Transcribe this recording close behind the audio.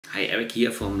Hi, Eric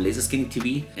here from Laser Scanning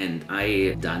TV, and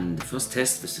I done the first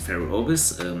test with the FARO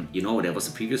Orbis. There was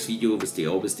a previous video with the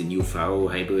Orbis, the new FARO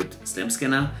hybrid SLAM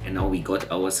scanner, and now we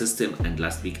got our system. And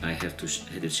last week I had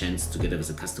a chance together with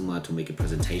a customer to make a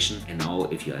presentation. And now,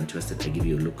 if you're interested, I give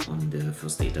you a look on the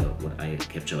first data what I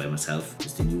capture by myself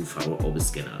with the new FARO Orbis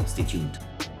scanner. Stay tuned.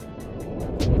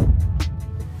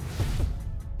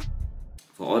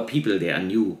 For all people that are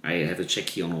new, I have a check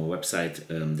here on our website.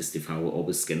 This is the FARO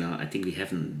Orbis scanner. I think we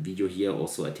have a video here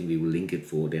also. I think we will link it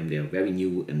for them. They are very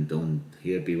new and don't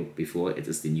hear before. It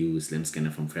is the new SLAM scanner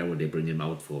from FARO. They bring them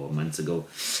out for months ago,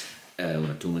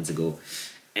 2 months ago.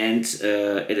 And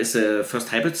it is a first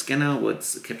hybrid scanner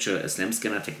which capture a SLAM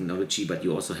scanner technology, but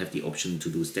you also have the option to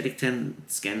do static 10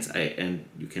 scans and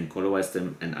you can colorize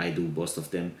them, and I do both of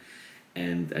them.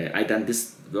 And I done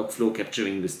this workflow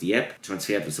capturing with the app,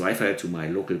 transferred with Wi-Fi to my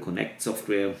local Connect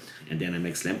software, and then I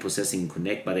make SLAM processing in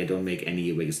Connect, but I don't make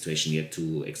any registration yet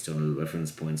to external reference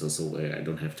points or so. I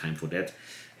don't have time for that.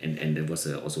 And there was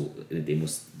also in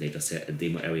the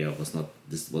demo area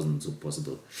this wasn't so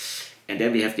possible. And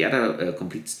then we have the other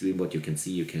complete stream. What you can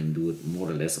see, you can do it more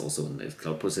or less also in the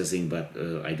cloud processing, but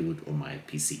I do it on my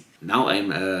PC. Now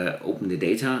I'm open the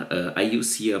data. I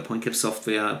use here PointCab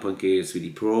software, PointCab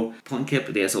 3D Pro.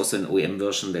 PointCab, there's also an OEM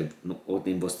version. The old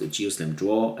name was the geoslam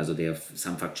Draw. Also they have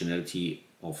some functionality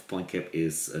of PointCab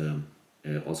is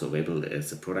also available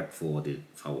as a product for the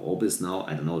FARO Orbis now.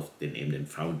 I don't know if they named them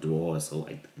FARO Draw, so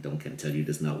I can tell you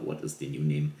this now. What is the new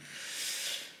name?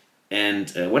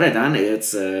 And what I done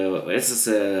is, this is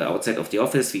outside of the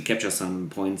office. We capture some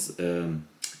points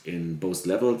in both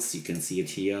levels. You can see it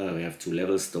here. We have 2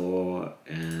 levels store,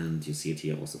 and you see it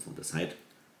here also from the side.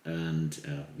 And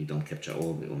we don't capture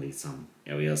all, we only some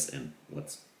areas and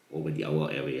what's already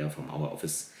our area from our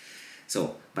office.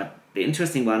 So, but the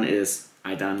interesting one is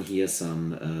I done here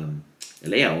some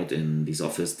layout in this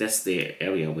office. That's the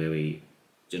area where we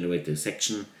generate the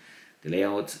section, the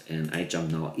layout, and I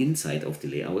jump now inside of the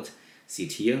layout. See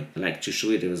it here. I like to show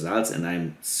you the results, and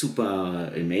I'm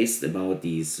super amazed about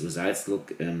these results.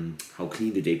 Look how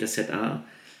clean the data set are.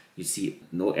 You see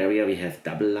no area we have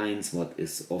double lines, what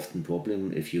is often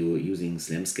problem if you're using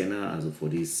SLAM scanner. Also for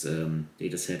this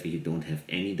data set we don't have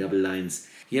any double lines.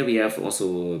 Here we have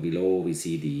also below we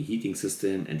see the heating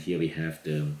system, and here we have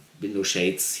the window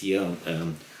shades here,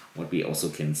 what we also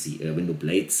can see, window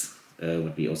blades,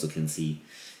 what we also can see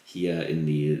here in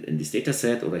this data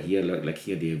set, or here like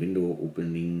here the window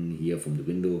opening here from the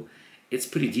window. It's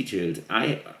pretty detailed.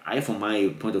 I from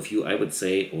my point of view, I would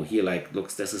say, or here like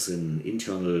looks, this is an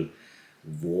internal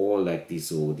wall like this,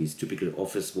 so this typical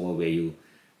office wall where you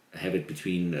have it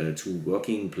between 2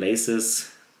 working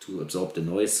places to absorb the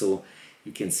noise, so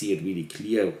you can see it really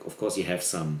clear. Of course you have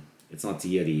some, it's not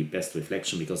here the best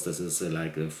reflection because this is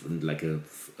like a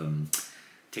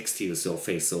textile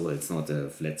surface, so it's not a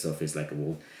flat surface like a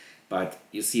wall. But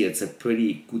you see it's a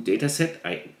pretty good data set.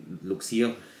 Looks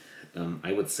here,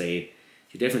 I would say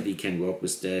you definitely can work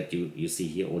with that. You see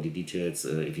here all the details.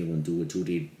 If you want to do a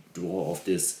 2D draw of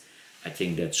this, I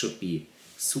think that should be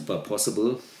super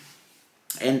possible.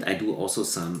 And I do also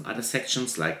some other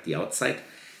sections like the outside.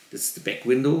 This is the back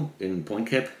window in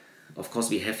PointCab. Of course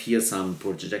we have here some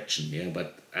projection, yeah,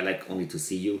 but I like only to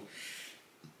see you.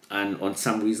 And on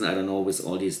some reason, I don't know, with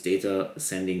all this data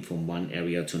sending from one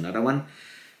area to another one,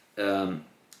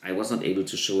 I was not able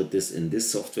to show this in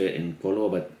this software in color,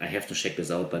 but I have to check this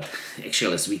out. But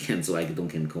actually this weekend, so I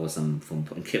can call some from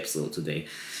PointCab so today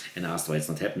and asked why it's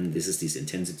not happening. This is this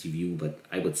intensity view, but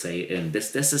I would say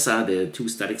this are the 2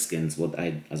 static scans.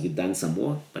 As we've done some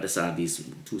more, but these are these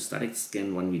 2 static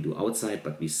scan. One we do outside,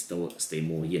 but we still stay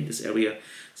more here in this area.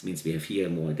 This means we have here a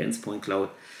more dense point cloud.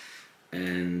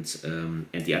 And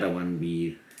the other one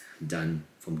we done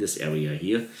from this area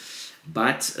here,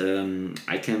 but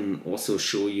I can also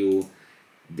show you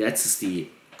that's the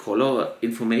color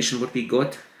information what we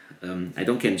got. I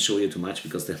can show you too much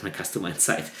because there's my customer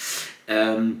inside,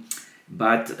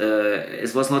 but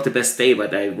it was not the best day,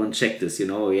 but I want to check this.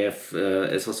 We have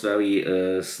it was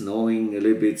very snowing a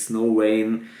little bit, snow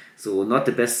rain, so not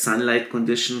the best sunlight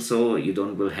conditions, so you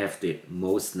will have the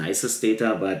most nicest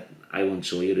data, but I won't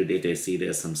show you the data. I see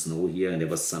there's some snow here and there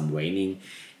was some raining.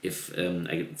 If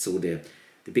I saw the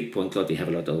big point cloud, we have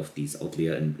a lot of these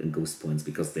outlier and ghost points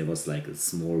because there was like a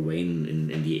small rain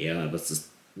in the air. It was just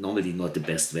normally not the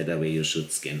best weather where you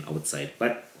should scan outside,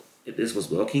 but this was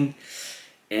working.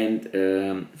 And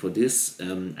for this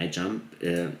I jump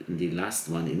in the last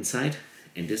one inside,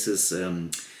 and this is the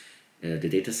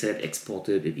dataset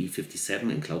exported at E57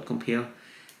 in CloudCompare.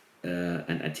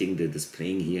 And I think the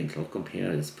displaying here in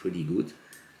CloudCompare is pretty good.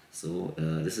 So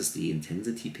this is the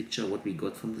intensity picture what we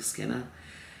got from the scanner.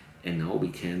 And now we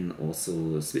can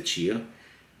also switch here,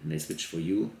 and I switch for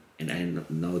you, and I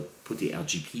now put the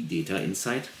RGB data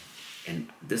inside, and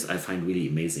this I find really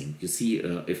amazing. You see,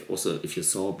 if you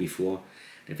saw before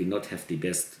that we not have the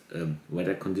best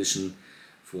weather condition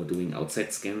for doing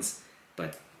outside scans,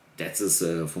 but that is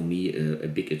for me a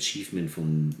big achievement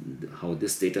from how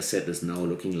this data set is now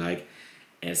looking like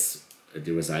as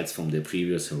the results from the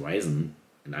previous horizon.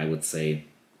 And I would say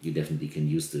you definitely can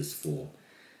use this for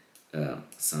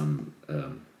some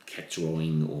cat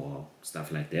drawing or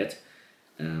stuff like that.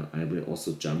 I will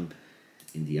also jump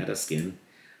in the other scan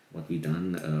what we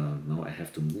done. Now I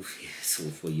have to move here, so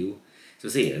for you to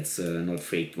see, it's not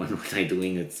fake one what I'm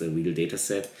doing, it's a real data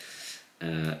set.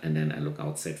 And then I look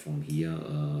outside from here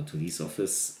to this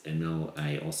office, and now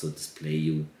I also display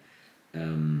you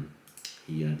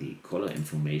here the color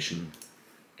information,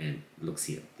 and looks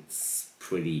here, it's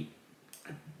pretty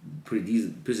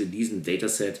decent data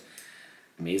set.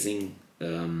 Amazing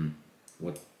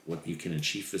what you can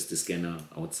achieve with the scanner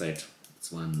outside.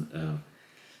 It's one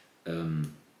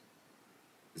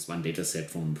data set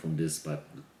from this, but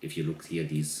if you look here,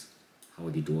 these how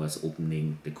the door is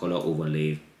opening, the color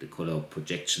overlay, the color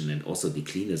projection, and also the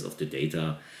cleanness of the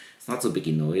data. It's not so big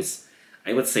in noise.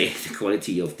 I would say the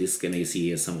quality of this scanner, you see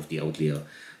here some of the outlier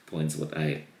points what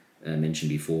I mentioned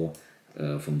before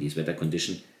from this weather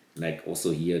condition, like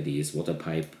also here this water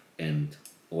pipe and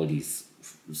all these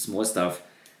small stuff.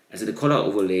 Also the color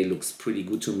overlay looks pretty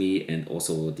good to me, and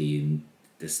also the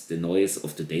noise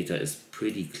of the data is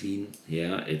pretty clean.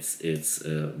 Yeah, it's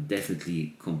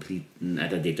definitely complete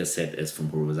another data set as from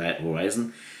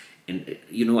Horizon. And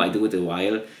you know, I do it a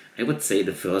while. I would say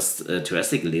the first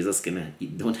terrestrial laser scanner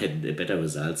don't have better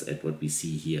results at what we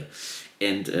see here.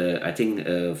 And I think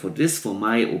for this, for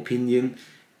my opinion,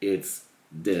 it's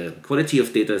the quality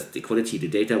of data, the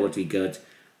data what we got,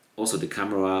 also the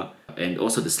camera, and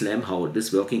also the SLAM, how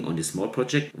this working on this small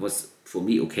project was for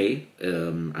me okay.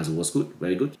 Also was good,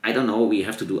 very good. I don't know, we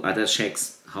have to do other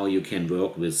checks how you can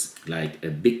work with like a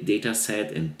big data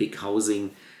set and big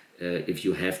housing. If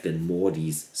you have then more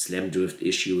these SLAM drift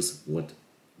issues, what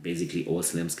basically all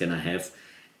SLAM scanner have,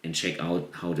 and check out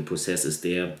how the process is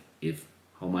there, if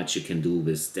how much you can do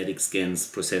with static scans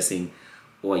processing,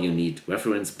 or you need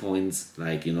reference points,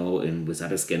 like, you know, and with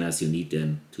other scanners you need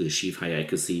them to achieve higher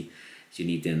accuracy. You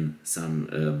need then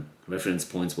some reference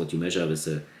points what you measure with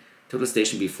the total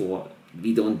station before.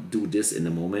 We don't do this in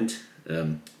the moment.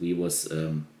 We was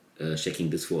checking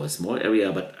this for a small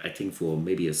area, but I think for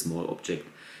maybe a small object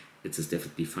it is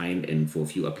definitely fine, and for a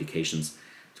few applications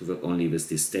to work only with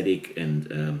the static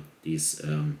and with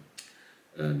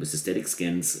the static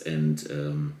scans,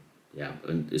 and yeah,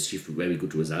 and achieve very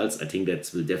good results. I think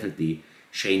that will definitely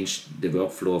change the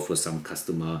workflow for some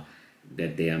customer,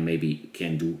 that they maybe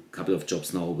can do a couple of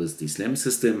jobs now with the SLAM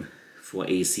system for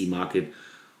AEC market,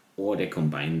 or they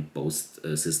combine both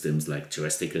systems like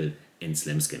terrestrial and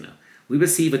SLAM scanner. We will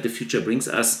see what the future brings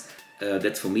us.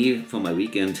 That's for me, for my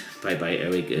weekend. Bye bye,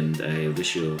 Eric, and I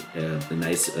wish you a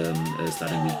nice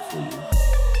starting week for you.